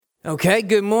Okay,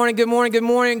 good morning.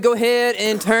 Go ahead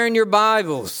and turn your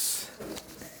Bibles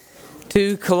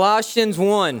to Colossians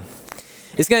 1.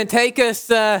 It's going to take us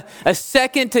a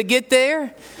second to get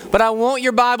there, but I want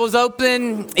your Bibles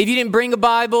open. If you didn't bring a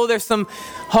Bible, there's some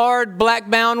hard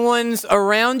black-bound ones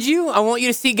around you. I want you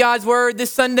to see God's Word.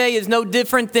 This Sunday is no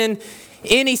different than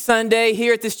any Sunday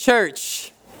here at this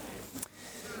church.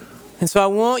 And so I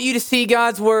want you to see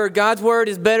God's Word. God's Word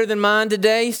is better than mine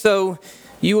today, so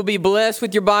you will be blessed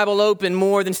with your Bible open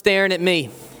more than staring at me.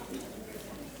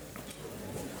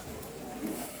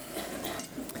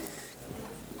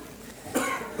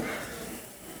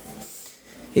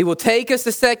 It will take us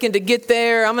a second to get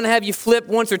there. I'm going to have you flip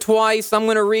once or twice. I'm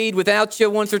going to read without you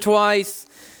once or twice.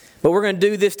 But we're going to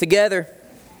do this together.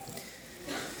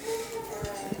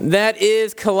 That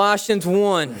is Colossians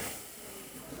 1.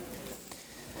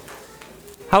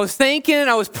 I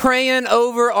was praying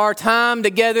over our time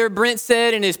together. Brent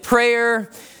said in his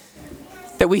prayer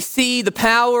that we see the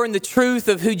power and the truth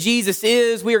of who Jesus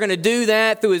is. We are going to do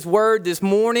that through his word this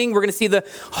morning. We're going to see the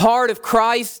heart of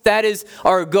Christ. That is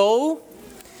our goal.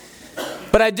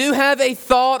 But I do have a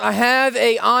thought. I have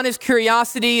an honest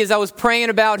curiosity as I was praying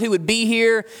about who would be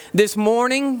here this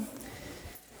morning.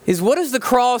 Is what does the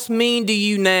cross mean to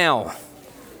you now?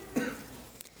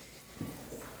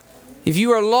 If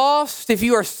you are lost, if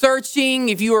you are searching,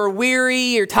 if you are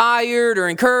weary or tired or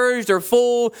encouraged or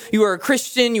full, you are a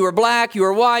Christian, you are black, you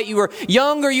are white, you are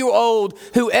young or you are old,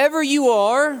 whoever you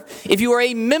are, if you are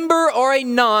a member or a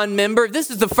non-member, if this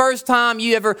is the first time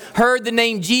you ever heard the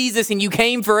name Jesus and you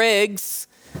came for eggs,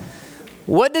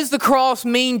 what does the cross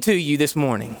mean to you this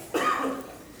morning?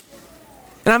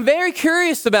 And I'm very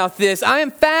curious about this. I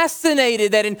am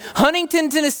fascinated that in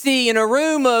Huntington, Tennessee, in a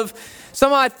room of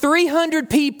some odd 300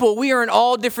 people, we are in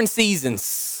all different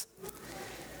seasons.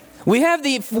 We have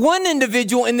the one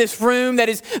individual in this room that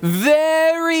is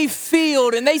very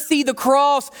filled, and they see the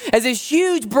cross as this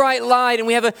huge bright light. And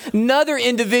we have another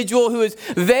individual who is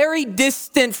very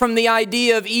distant from the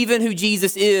idea of even who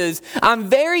Jesus is. I'm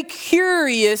very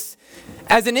curious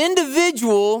as an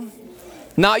individual,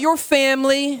 not your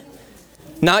family,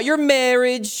 not your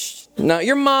marriage, not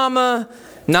your mama,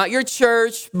 not your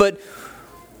church, but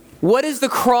what does the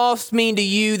cross mean to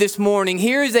you this morning?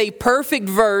 Here is a perfect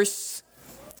verse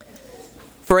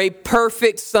for a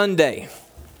perfect Sunday.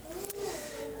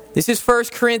 This is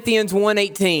 1 Corinthians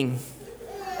 1:18.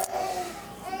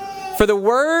 For the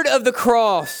word of the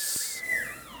cross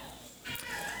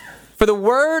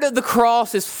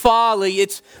is folly.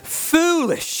 It's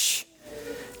foolish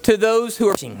to those who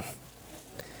are watching.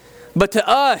 But to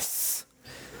us,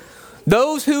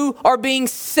 those who are being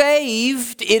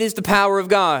saved, it is the power of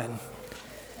God.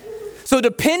 So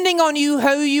depending on you,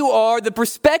 who you are, the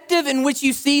perspective in which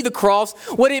you see the cross,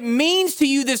 what it means to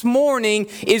you this morning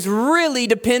is really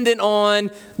dependent on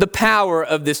the power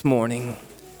of this morning.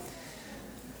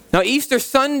 Now, Easter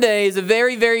Sunday is a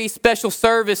very, very special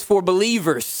service for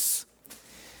believers.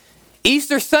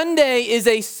 Easter Sunday is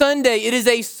a Sunday. It is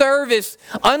a service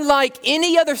unlike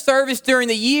any other service during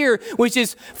the year, which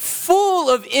is full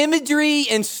of imagery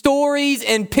and stories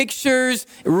and pictures,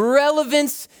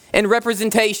 relevance and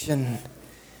representation.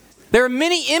 There are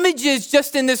many images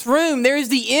just in this room. There is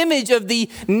the image of the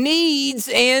needs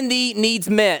and the needs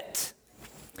met.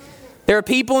 There are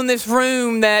people in this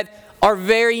room that are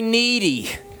very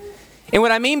needy. And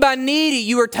what I mean by needy,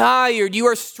 you are tired, you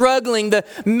are struggling, the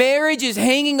marriage is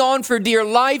hanging on for dear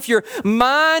life, your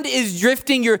mind is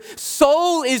drifting, your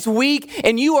soul is weak,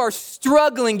 and you are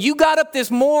struggling. You got up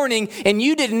this morning and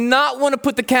you did not want to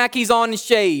put the khakis on and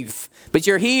shave, but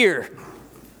you're here.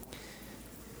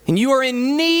 And you are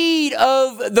in need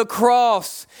of the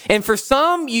cross. And for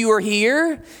some, you are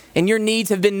here and your needs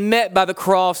have been met by the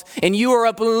cross and you are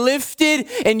uplifted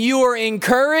and you are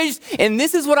encouraged. And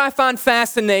this is what I find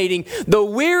fascinating. The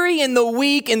weary and the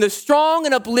weak and the strong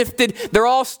and uplifted, they're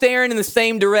all staring in the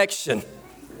same direction.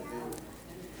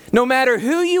 No matter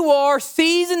who you are,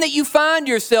 season that you find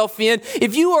yourself in,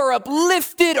 if you are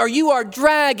uplifted or you are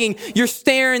dragging, you're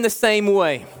staring the same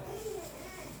way.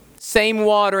 Same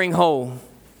watering hole.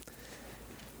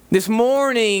 This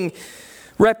morning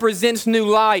represents new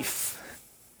life.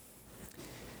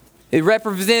 It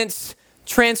represents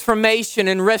transformation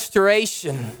and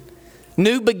restoration,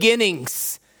 new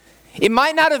beginnings. It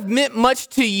might not have meant much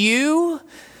to you,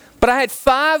 but I had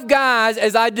 5 guys,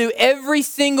 as I do every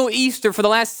single Easter for the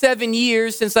last 7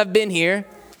 years since I've been here.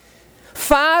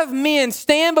 5 men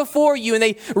stand before you and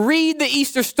they read the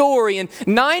Easter story, and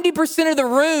 90% of the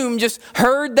room just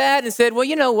heard that and said, well,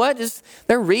 you know what?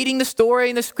 They're reading the story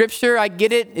in the scripture. I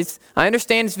get it. I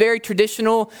understand it's very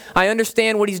traditional. I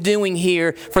understand what he's doing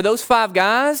here. For those 5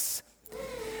 guys,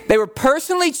 They were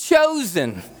personally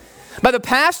chosen by the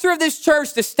pastor of this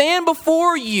church to stand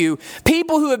before you,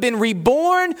 people who have been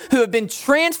reborn, who have been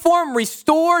transformed,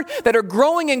 restored, that are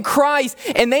growing in Christ,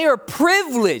 and they are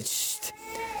privileged.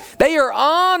 They are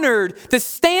honored to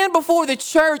stand before the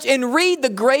church and read the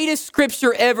greatest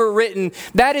scripture ever written.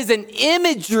 That is an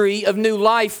imagery of new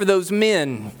life for those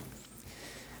men.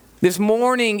 This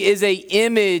morning is an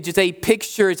image, it's a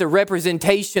picture, it's a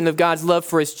representation of God's love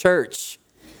for His church.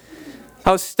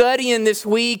 I was studying this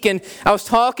week and I was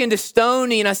talking to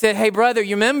Stoney and I said, hey brother,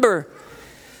 you remember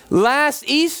last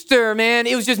Easter, man,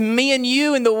 it was just me and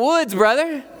you in the woods,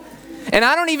 brother. And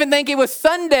I don't even think it was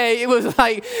Sunday. It was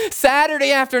like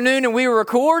Saturday afternoon and we were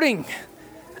recording.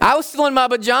 I was still in my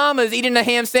pajamas eating a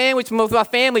ham sandwich with my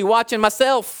family, watching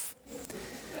myself.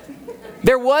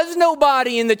 There was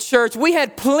nobody in the church. We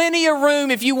had plenty of room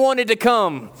if you wanted to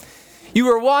come. You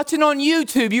were watching on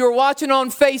YouTube. You were watching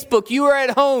on Facebook. You were at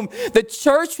home. The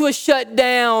church was shut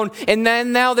down, and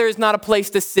then now there's not a place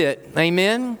to sit.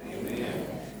 Amen? Amen.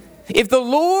 If the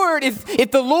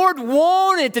Lord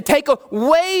wanted to take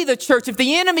away the church, if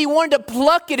the enemy wanted to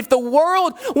pluck it, if the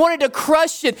world wanted to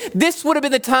crush it, this would have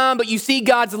been the time. But you see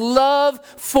God's love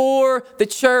for the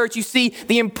church. You see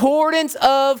the importance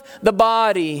of the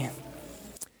body.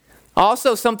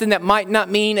 Also, something that might not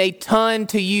mean a ton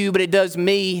to you, but it does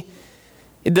me.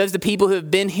 It does the people who have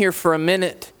been here for a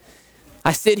minute.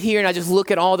 I sit here and I just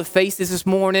look at all the faces this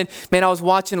morning. Man, I was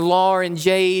watching Laura and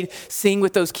Jade sing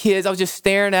with those kids. I was just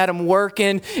staring at them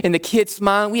working and the kids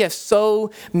smiling. We have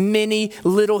so many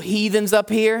little heathens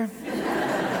up here.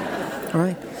 All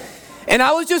right. And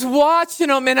I was just watching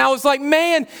them and I was like,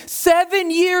 man,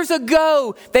 7 years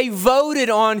ago, they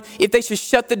voted on if they should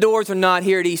shut the doors or not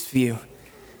here at Eastview.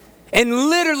 And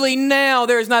literally now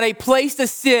there is not a place to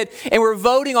sit and we're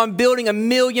voting on building $1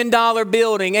 million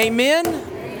building. Amen?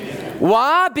 Amen.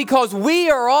 Why? Because we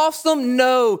are awesome?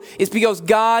 No, it's because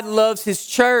God loves His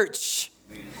church.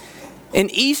 And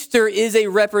Easter is a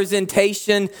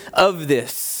representation of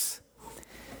this.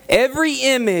 Every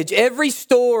image, every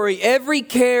story, every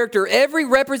character, every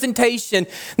representation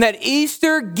that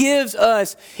Easter gives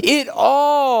us, it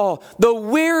all, the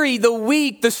weary, the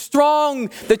weak, the strong,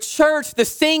 the church, the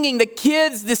singing, the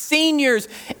kids, the seniors,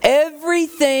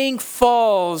 everything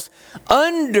falls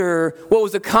under what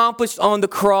was accomplished on the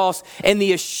cross and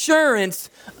the assurance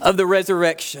of the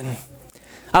resurrection.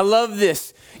 I love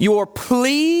this. Your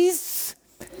pleas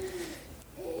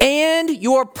and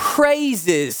your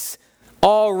praises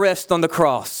all rest on the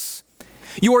cross.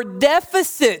 Your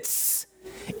deficits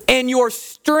and your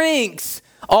strengths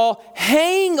all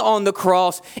hang on the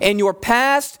cross, and your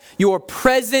past, your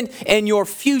present, and your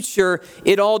future,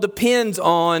 it all depends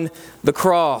on the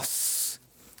cross.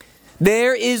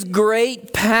 There is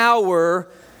great power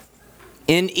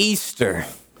in Easter.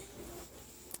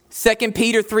 2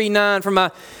 Peter 3:9 from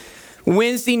my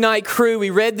Wednesday night crew, we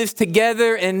read this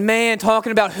together, and man,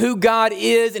 talking about who God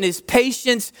is and His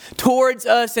patience towards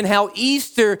us and how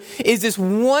Easter is this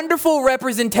wonderful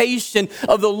representation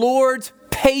of the Lord's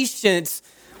patience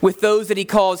with those that He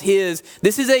calls His.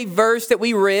 This is a verse that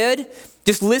we read.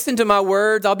 Just listen to my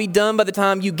words. I'll be done by the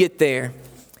time you get there.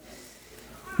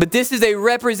 But this is a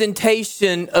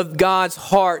representation of God's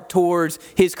heart towards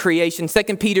His creation.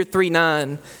 2 Peter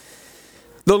 3:9.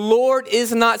 The Lord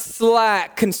is not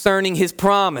slack concerning His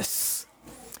promise,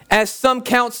 as some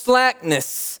count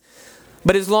slackness,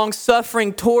 but is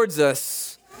long-suffering towards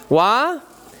us. Why?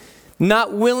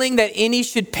 Not willing that any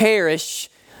should perish,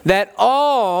 that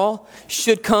all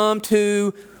should come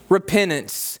to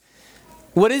repentance.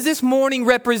 What does this morning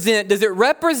represent? Does it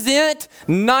represent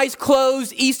nice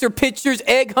clothes, Easter pictures,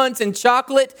 egg hunts, and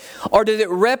chocolate? Or does it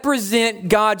represent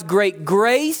God's great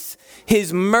grace,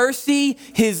 His mercy,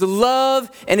 His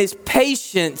love, and His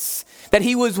patience, that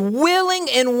He was willing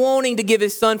and wanting to give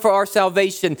His Son for our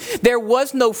salvation? There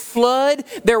was no flood.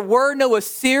 There were no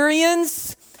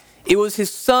Assyrians. It was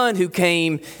His Son who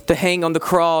came to hang on the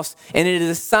cross, and it is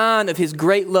a sign of His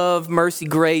great love, mercy,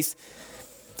 grace,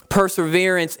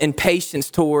 perseverance, and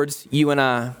patience towards you and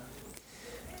I.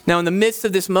 Now, in the midst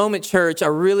of this moment, church, I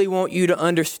really want you to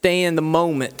understand the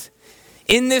moment.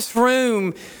 In this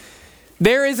room,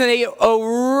 there is an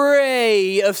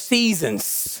array of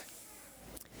seasons.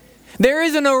 There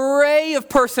is an array of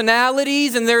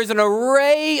personalities, and there is an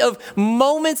array of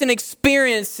moments and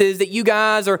experiences that you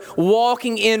guys are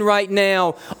walking in right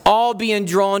now, all being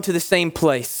drawn to the same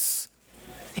place.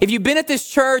 If you've been at this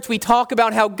church, we talk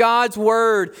about how God's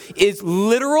Word is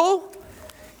literal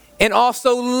and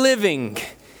also living.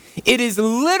 It is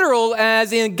literal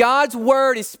as in God's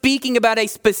Word is speaking about a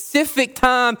specific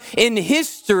time in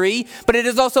history, but it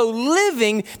is also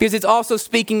living because it's also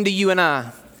speaking to you and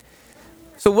I.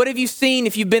 So what have you seen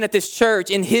if you've been at this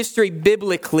church, in history,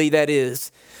 biblically, that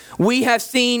is? We have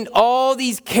seen all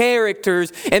these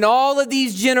characters and all of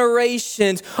these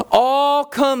generations all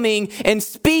coming and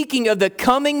speaking of the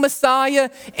coming Messiah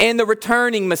and the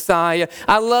returning Messiah.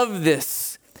 I love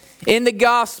this. In the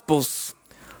Gospels,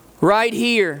 right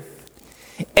here,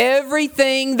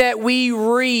 everything that we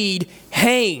read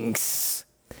hangs.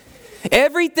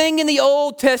 Everything in the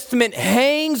Old Testament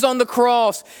hangs on the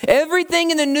cross.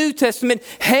 Everything in the New Testament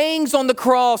hangs on the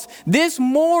cross. This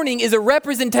morning is a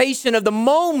representation of the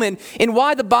moment in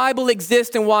why the Bible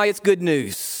exists and why it's good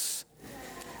news.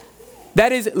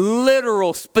 That is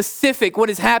literal, specific,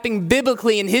 what is happening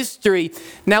biblically in history.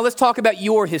 Now let's talk about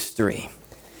your history.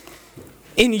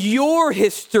 In your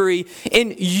history,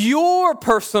 in your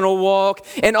personal walk,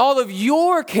 and all of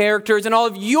your characters and all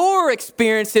of your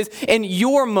experiences and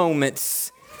your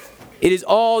moments, it is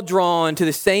all drawn to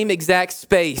the same exact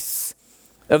space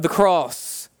of the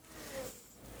cross.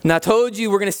 And I told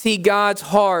you we're going to see God's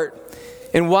heart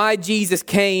and why Jesus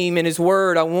came in His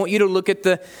Word. I want you to look at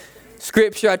the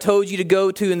scripture I told you to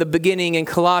go to in the beginning in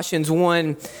Colossians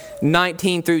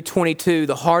 1:19 through 22,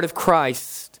 the heart of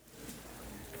Christ.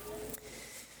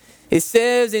 It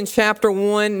says in chapter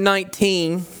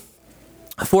 1:19,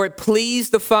 for it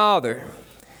pleased the Father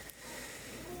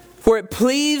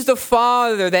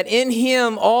that in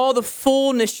Him all the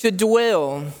fullness should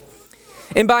dwell,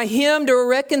 and by Him to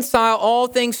reconcile all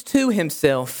things to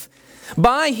Himself.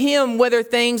 By Him, whether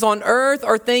things on earth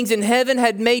or things in heaven,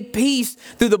 had made peace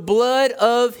through the blood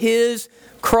of His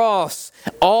cross.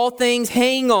 All things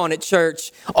hang on it,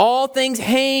 church. All things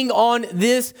hang on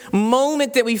this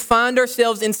moment that we find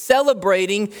ourselves in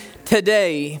celebrating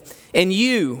today. And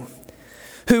you,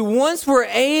 who once were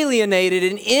alienated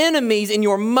and enemies in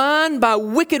your mind by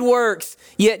wicked works,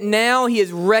 yet now He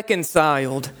is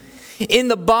reconciled in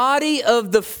the body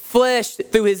of the flesh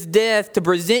through His death to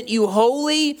present you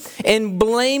holy and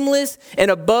blameless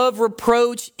and above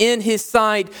reproach in His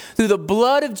sight through the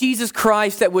blood of Jesus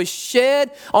Christ that was shed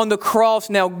on the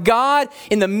cross. Now God,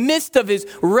 in the midst of His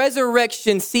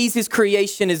resurrection, sees His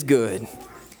creation as good.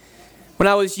 When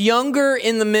I was younger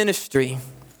in the ministry,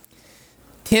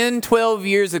 10, 12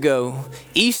 years ago,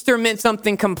 Easter meant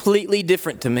something completely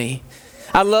different to me.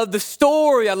 I love the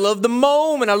story. I love the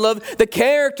moment. I love the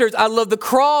characters. I love the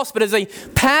cross. But as a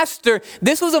pastor,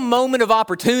 this was a moment of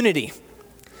opportunity.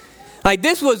 Like,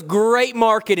 this was great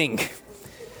marketing.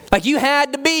 Like, you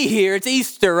had to be here. It's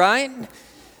Easter, right?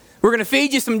 We're going to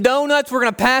feed you some donuts. We're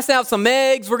going to pass out some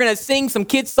eggs. We're going to sing some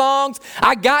kids' songs.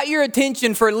 I got your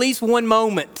attention for at least one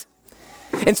moment.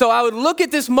 And so I would look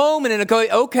at this moment and go,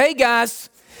 okay, guys,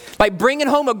 like bringing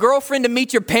home a girlfriend to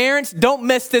meet your parents, don't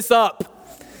mess this up.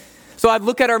 So I'd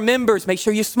look at our members, make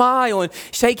sure you smile and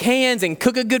shake hands and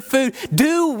cook a good food.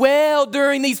 Do well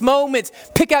during these moments.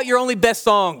 Pick out your only best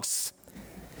songs.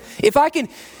 If I can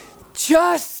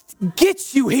just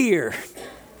get you here,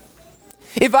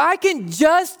 if I can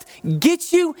just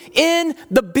get you in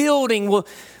the building, well,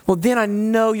 then I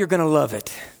know you're going to love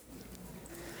it.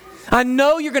 I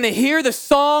know you're going to hear the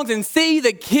songs and see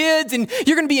the kids, and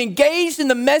you're going to be engaged in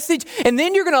the message, and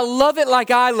then you're going to love it like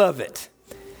I love it.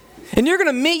 And you're going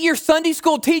to meet your Sunday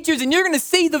school teachers and you're going to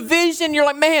see the vision. You're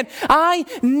like, man, I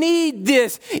need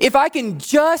this. If I can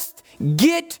just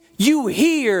get you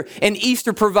here. And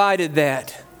Easter provided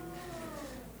that.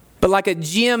 But like a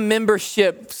gym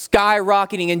membership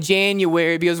skyrocketing in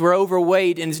January because we're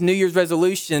overweight and it's New Year's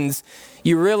resolutions,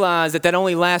 you realize that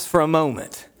only lasts for a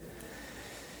moment.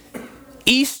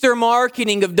 Easter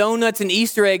marketing of donuts and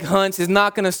Easter egg hunts is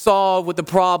not going to solve what the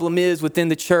problem is within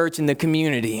the church and the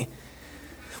community.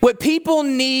 What people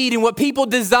need and what people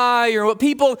desire and what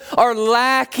people are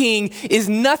lacking is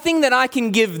nothing that I can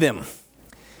give them.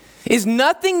 Is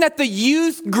nothing that the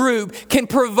youth group can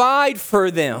provide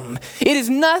for them. It is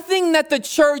nothing that the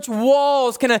church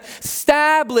walls can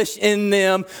establish in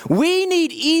them. We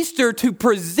need Easter to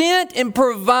present and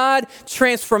provide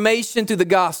transformation through the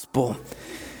gospel.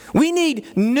 We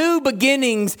need new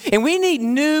beginnings and we need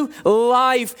new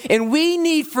life, and we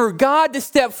need for God to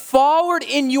step forward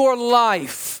in your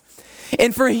life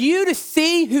and for you to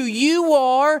see who you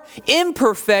are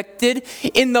imperfected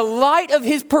in the light of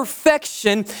His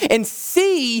perfection and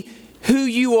see who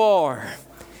you are.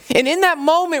 And in that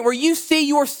moment where you see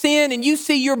your sin and you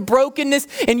see your brokenness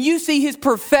and you see His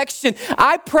perfection,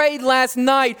 I prayed last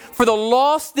night for the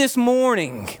lost this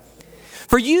morning,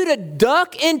 for you to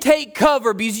duck and take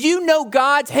cover because you know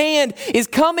God's hand is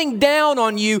coming down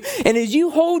on you. And as you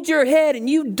hold your head and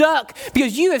you duck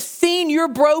because you have seen your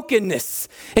brokenness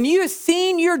and you have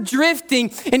seen your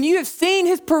drifting and you have seen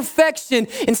His perfection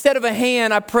instead of a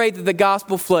hand, I pray that the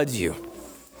gospel floods you.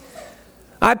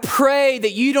 I pray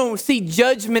that you don't see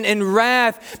judgment and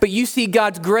wrath, but you see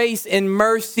God's grace and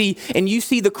mercy, and you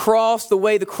see the cross the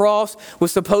way the cross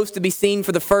was supposed to be seen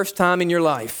for the first time in your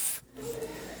life.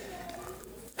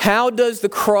 How does the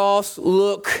cross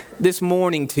look this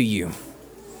morning to you?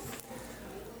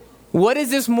 What does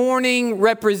this morning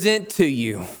represent to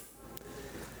you?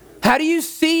 How do you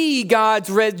see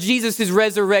Jesus'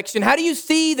 resurrection? How do you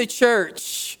see the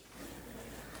church?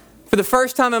 For the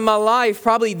first time in my life,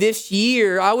 probably this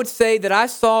year, I would say that I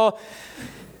saw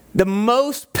the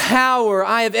most power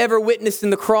I have ever witnessed in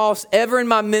the cross ever in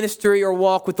my ministry or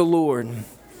walk with the Lord.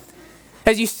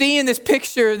 As you see in this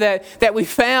picture that we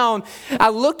found, I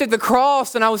looked at the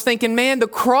cross and I was thinking, man, the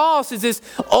cross is this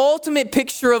ultimate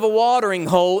picture of a watering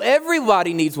hole.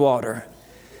 Everybody needs water.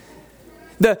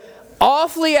 The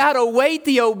awfully out of weight,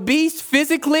 the obese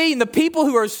physically, and the people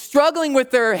who are struggling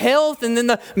with their health, and then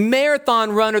the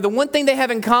marathon runner, the one thing they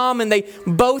have in common, they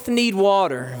both need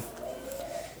water.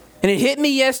 And it hit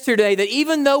me yesterday that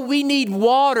even though we need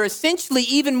water, essentially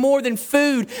even more than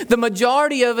food, the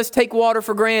majority of us take water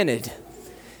for granted.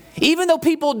 Even though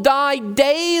people die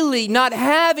daily not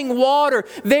having water,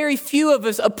 very few of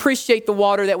us appreciate the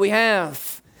water that we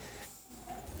have.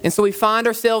 And so we find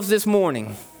ourselves this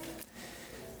morning,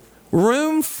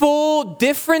 room full,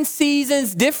 different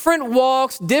seasons, different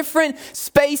walks, different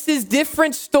spaces,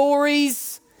 different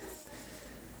stories.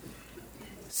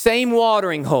 Same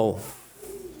watering hole.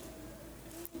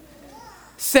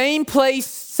 Same place,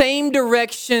 same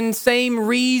direction, same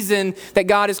reason that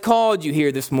God has called you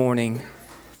here this morning.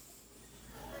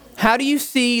 How do you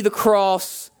see the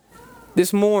cross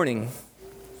this morning?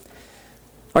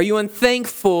 Are you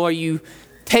unthankful? Are you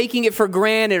taking it for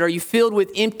granted? Are you filled with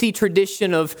empty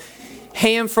tradition of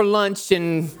ham for lunch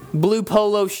and blue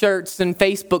polo shirts and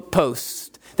Facebook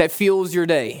posts that fuels your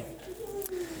day?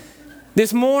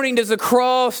 This morning, does the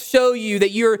cross show you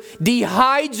that you're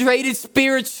dehydrated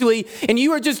spiritually and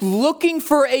you are just looking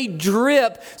for a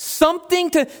drip, something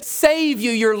to save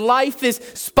you? Your life is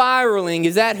spiraling.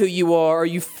 Is that who you are? Are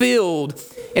you filled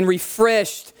and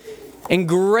refreshed and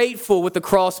grateful what the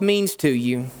cross means to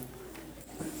you?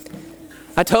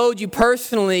 I told you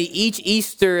personally, each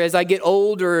Easter as I get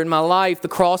older in my life, the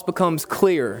cross becomes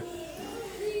clearer.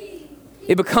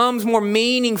 It becomes more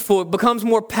meaningful. It becomes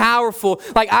more powerful.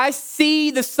 Like I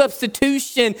see the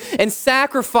substitution and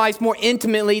sacrifice more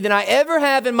intimately than I ever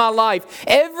have in my life.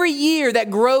 Every year that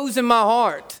grows in my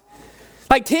heart.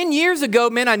 Like 10 years ago,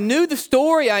 man, I knew the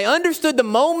story. I understood the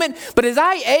moment. But as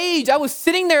I age, I was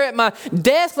sitting there at my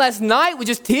desk last night with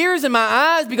just tears in my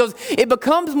eyes because it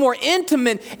becomes more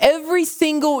intimate every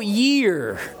single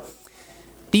year.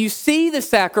 Do you see the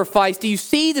sacrifice? Do you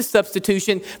see the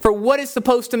substitution for what it's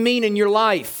supposed to mean in your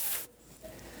life?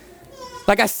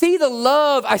 Like I see the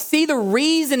love, I see the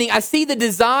reasoning, I see the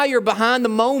desire behind the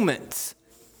moment.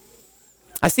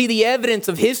 I see the evidence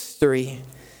of history.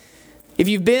 If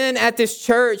you've been at this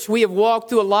church, we have walked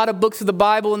through a lot of books of the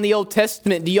Bible in the Old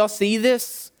Testament. Do y'all see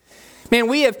this? Man,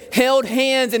 we have held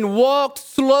hands and walked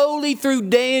slowly through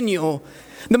Daniel.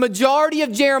 The majority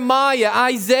of Jeremiah,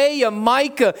 Isaiah,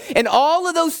 Micah, and all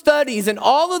of those studies and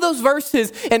all of those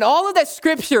verses and all of that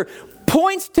scripture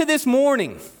points to this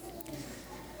morning.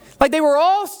 Like they were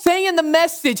all saying the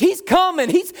message, he's coming,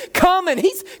 he's coming,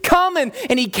 he's coming.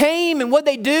 And he came, and what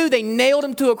they do, they nailed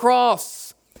him to a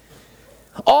cross.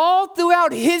 All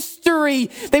throughout history,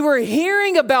 they were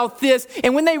hearing about this,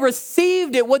 and when they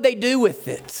received it, what'd they do with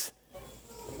it?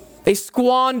 They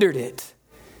squandered it.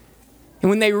 And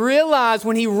when they realized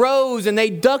when he rose and they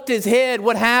ducked his head,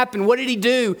 what happened? What did he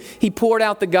do? He poured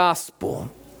out the gospel.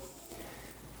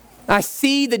 I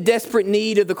see the desperate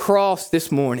need of the cross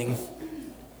this morning.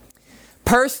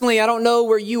 Personally, I don't know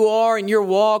where you are in your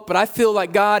walk, but I feel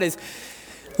like God has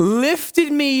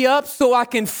lifted me up so I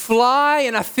can fly,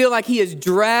 and I feel like he has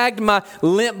dragged my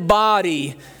limp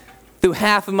body through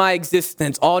half of my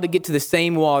existence, all to get to the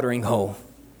same watering hole.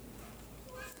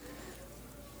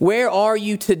 Where are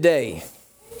you today?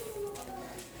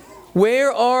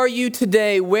 Where are you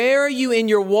today? Where are you in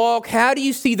your walk? How do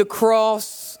you see the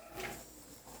cross?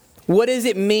 What does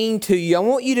it mean to you? I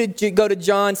want you to go to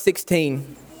John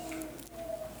 16.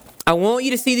 I want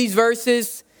you to see these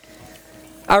verses.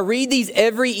 I read these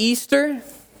every Easter.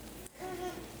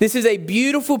 This is a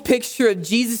beautiful picture of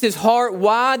Jesus' heart,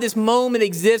 why this moment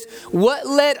exists, what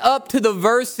led up to the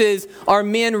verses our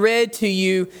men read to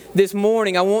you this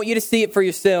morning. I want you to see it for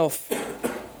yourself.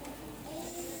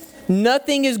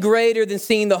 Nothing is greater than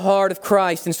seeing the heart of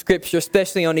Christ in Scripture,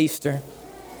 especially on Easter.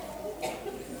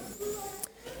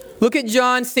 Look at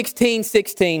John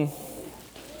 16:16.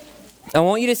 I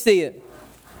want you to see it.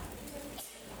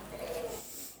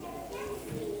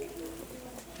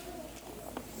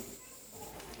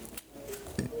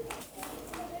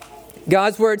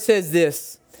 God's word says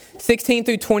this, 16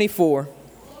 through 24.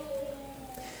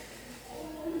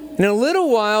 In a little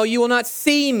while you will not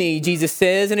see me, Jesus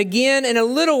says. And again, in a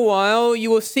little while you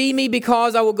will see me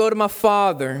because I will go to my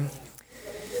Father.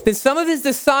 Then some of his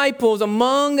disciples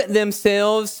among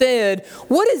themselves said,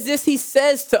 what is this he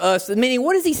says to us? Meaning,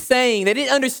 what is he saying? They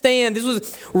didn't understand. This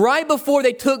was right before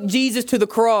they took Jesus to the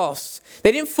cross.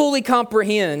 They didn't fully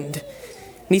comprehend.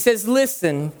 And he says,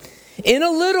 listen, in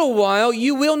a little while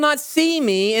you will not see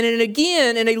me, and then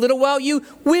again in a little while you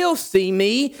will see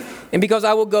me, and because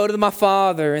I will go to my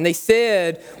Father. And they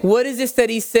said, what is this that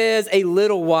he says, a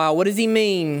little while? What does he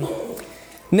mean?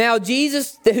 Now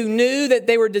Jesus, who knew that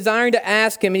they were desiring to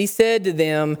ask him, and he said to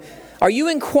them, are you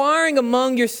inquiring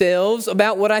among yourselves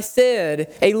about what I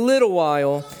said, a little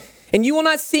while? And you will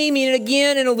not see me, and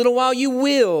again in a little while you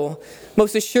will.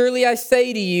 Most assuredly I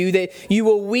say to you that you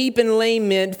will weep and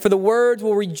lament, for the words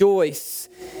will rejoice.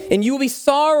 And you will be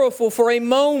sorrowful for a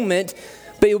moment,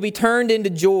 but you will be turned into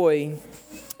joy.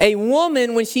 A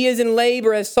woman, when she is in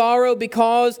labor, has sorrow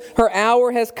because her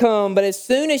hour has come. But as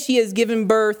soon as she has given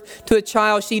birth to a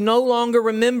child, she no longer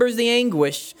remembers the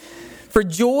anguish for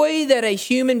joy that a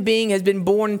human being has been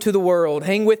born into the world.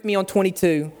 Hang with me on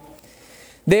 22.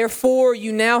 Therefore,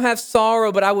 you now have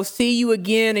sorrow, but I will see you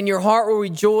again, and your heart will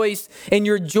rejoice, and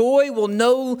your joy will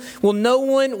no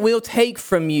one will take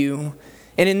from you.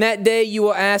 And in that day you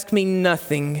will ask me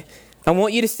nothing. I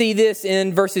want you to see this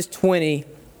in verses 16,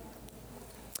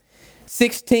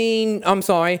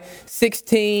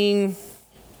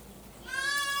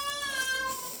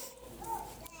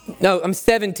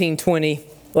 17:20.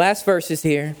 Last verses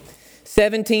here.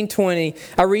 17:20.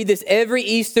 I read this every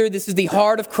Easter. This is the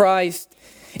heart of Christ.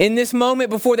 In this moment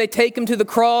before they take him to the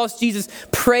cross, Jesus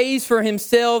prays for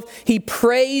himself. He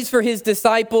prays for his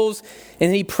disciples,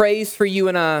 and he prays for you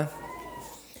and I.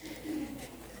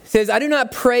 He says, I do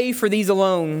not pray for these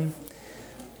alone,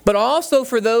 but also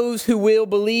for those who will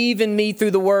believe in me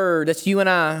through the word. That's you and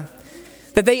I.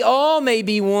 That they all may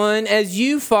be one, as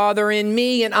you, Father, in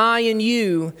me and I in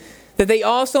you. That they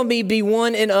also may be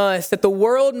one in us. That the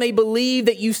world may believe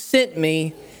that you sent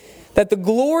me. That the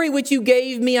glory which you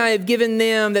gave me I have given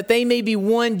them. That they may be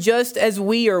one just as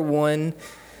we are one.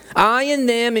 I and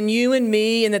them and you and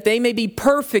me, and that they may be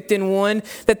perfect in one,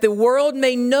 that the world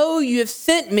may know you have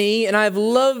sent me and I have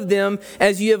loved them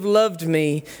as you have loved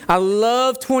me. I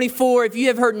love 24. If you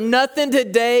have heard nothing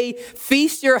today,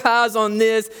 feast your eyes on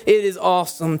this. It is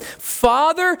awesome.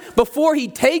 Father, before he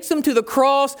takes them to the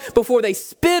cross, before they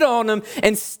spit on him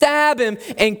and stab him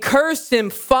and curse him,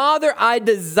 Father, I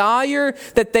desire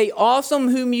that they also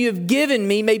whom you have given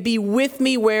me may be with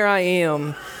me where I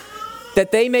am.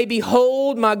 That they may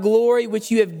behold my glory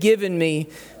which you have given me.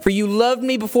 For you loved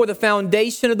me before the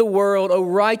foundation of the world, O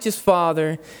righteous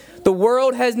Father. The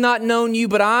world has not known you,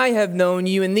 but I have known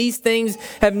you, and these things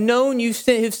have known you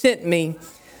who sent me.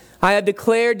 I have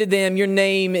declared to them your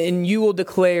name, and you will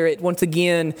declare it once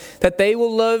again, that they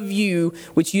will love you,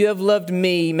 which you have loved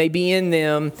me, may be in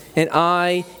them, and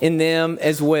I in them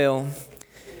as well.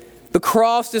 The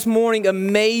cross this morning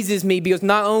amazes me because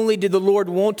not only did the Lord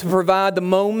want to provide the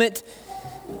moment,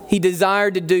 he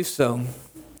desired to do so.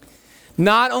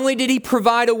 Not only did he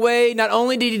provide a way, not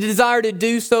only did he desire to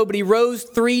do so, but he rose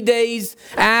 3 days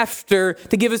after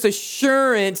to give us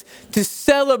assurance to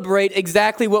celebrate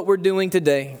exactly what we're doing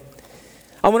today.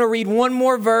 I want to read one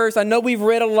more verse. I know we've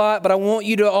read a lot, but I want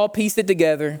you to all piece it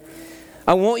together.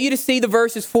 I want you to see the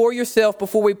verses for yourself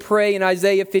before we pray in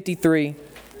Isaiah 53.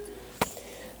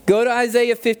 Go to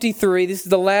Isaiah 53. This is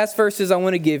the last verses I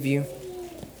want to give you.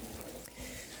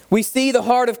 We see the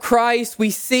heart of Christ.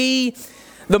 We see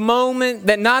the moment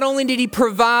that not only did he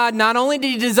provide, not only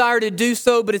did he desire to do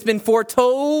so, but it's been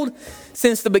foretold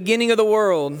since the beginning of the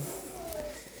world.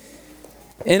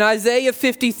 In Isaiah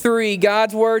 53,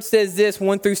 God's word says this,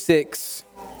 1-6.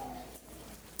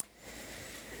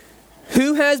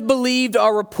 Who has believed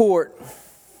our report?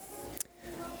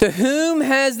 To whom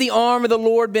has the arm of the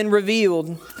Lord been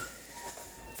revealed?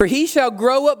 For he shall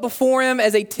grow up before him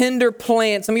as a tender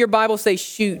plant. Some of your Bibles say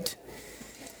shoot.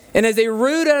 And as a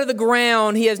root out of the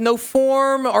ground, he has no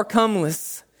form or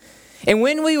comeliness. And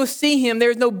when we will see him,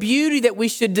 there is no beauty that we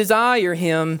should desire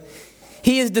him.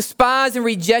 He is despised and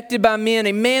rejected by men,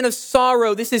 a man of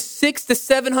sorrow. This is 600 to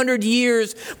 700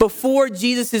 years before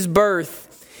Jesus' birth.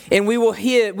 And we will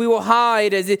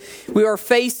hide as we are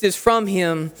faces from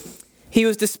him. He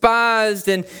was despised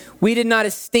and we did not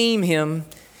esteem him.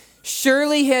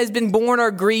 Surely he has been borne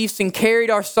our griefs and carried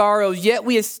our sorrows, yet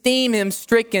we esteem him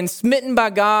stricken, smitten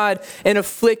by God, and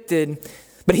afflicted.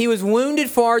 But he was wounded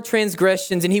for our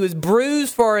transgressions, and he was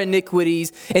bruised for our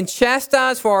iniquities, and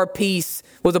chastised for our peace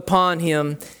was upon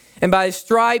him. and by his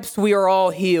stripes we are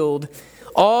all healed.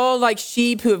 All like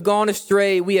sheep who have gone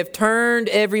astray, we have turned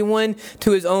everyone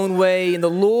to his own way, and the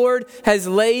Lord has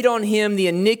laid on him the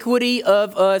iniquity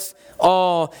of us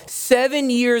all. 7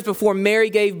 years before Mary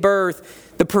gave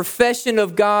birth, the profession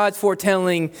of God's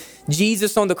foretelling,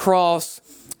 Jesus on the cross,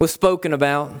 was spoken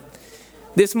about.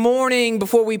 This morning,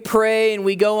 before we pray and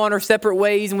we go on our separate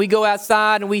ways and we go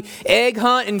outside and we egg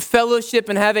hunt and fellowship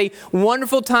and have a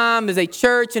wonderful time as a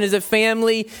church and as a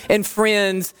family and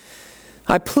friends,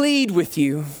 I plead with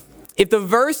you, if the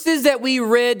verses that we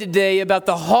read today about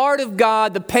the heart of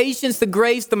God, the patience, the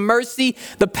grace, the mercy,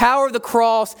 the power of the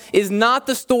cross is not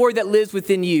the story that lives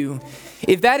within you,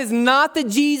 if that is not the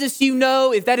Jesus you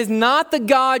know, if that is not the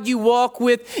God you walk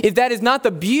with, if that is not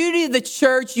the beauty of the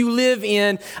church you live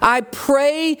in, I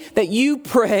pray that you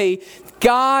pray,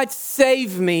 God,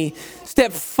 save me.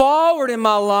 Step forward in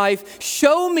my life.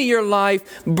 Show me your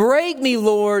life. Break me,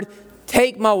 Lord.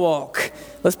 Take my walk.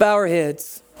 Let's bow our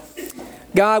heads.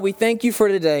 God, we thank you for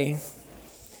today.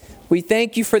 We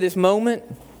thank you for this moment.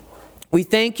 We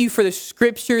thank you for the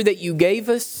scripture that you gave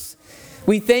us.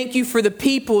 We thank you for the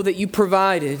people that you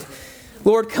provided.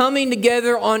 Lord, coming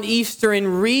together on Easter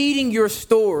and reading your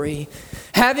story,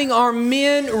 having our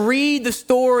men read the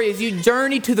story as you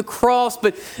journey to the cross,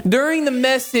 but during the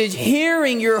message,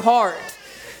 hearing your heart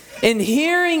and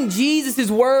hearing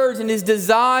Jesus' words and his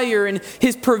desire and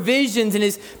his provisions and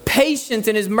his patience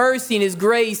and his mercy and his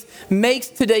grace makes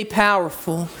today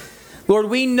powerful. Lord,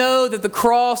 we know that the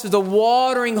cross is a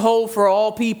watering hole for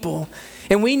all people.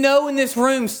 And we know in this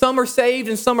room some are saved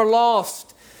and some are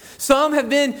lost. Some have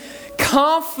been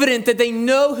confident that they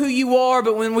know who you are,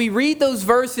 but when we read those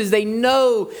verses, they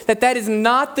know that that is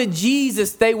not the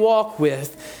Jesus they walk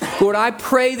with. Lord, I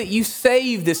pray that you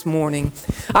save this morning.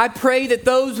 I pray that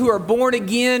those who are born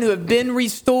again, who have been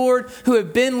restored, who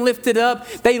have been lifted up,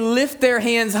 they lift their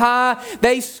hands high.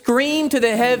 They scream to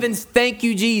the heavens, thank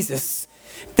you, Jesus.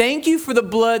 Thank you for the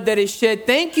blood that is shed.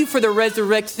 Thank you for the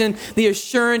resurrection, the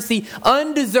assurance, the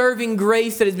undeserving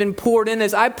grace that has been poured in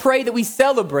us. I pray that we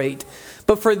celebrate.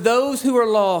 But for those who are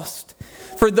lost,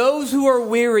 for those who are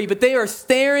weary, but they are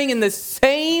staring in the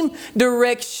same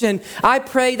direction, I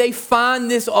pray they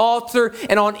find this altar,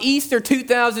 and on Easter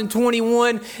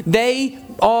 2021, they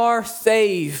are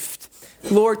saved.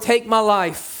 Lord, take my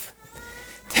life.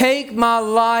 Take my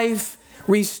life.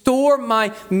 Restore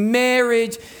my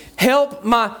marriage. Help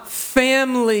my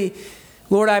family.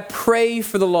 Lord, I pray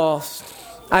for the lost.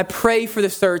 I pray for the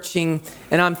searching,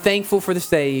 and I'm thankful for the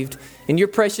saved. In your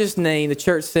precious name, the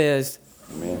church says,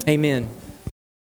 Amen. Amen.